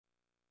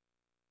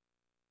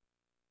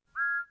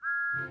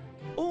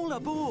All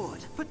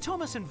aboard for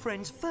Thomas and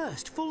Friends'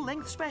 first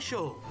full-length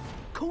special,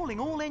 Calling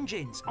All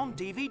Engines on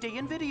DVD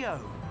and video.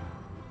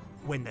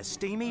 When the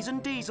Steamies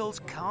and Diesels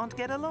can't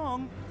get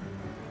along,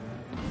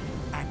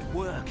 and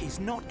work is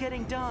not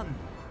getting done,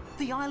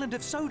 the island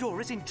of Sodor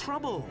is in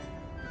trouble.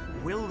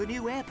 Will the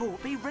new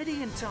airport be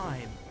ready in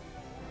time?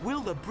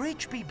 Will the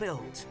bridge be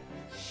built?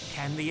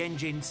 Can the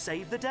engines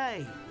save the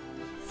day?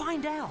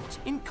 Find out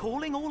in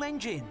Calling All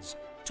Engines,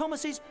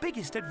 Thomas's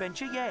biggest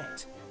adventure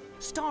yet.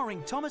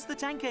 Starring Thomas the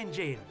Tank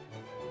Engine,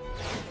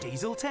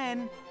 Diesel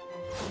 10,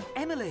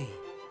 Emily,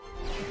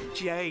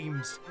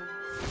 James,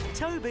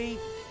 Toby,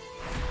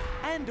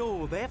 and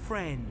all their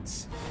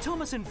friends.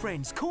 Thomas and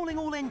Friends Calling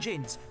All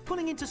Engines,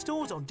 pulling into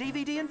stores on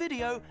DVD and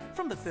video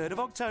from the 3rd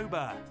of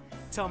October.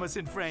 Thomas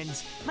and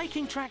Friends,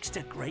 making tracks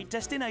to great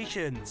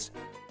destinations.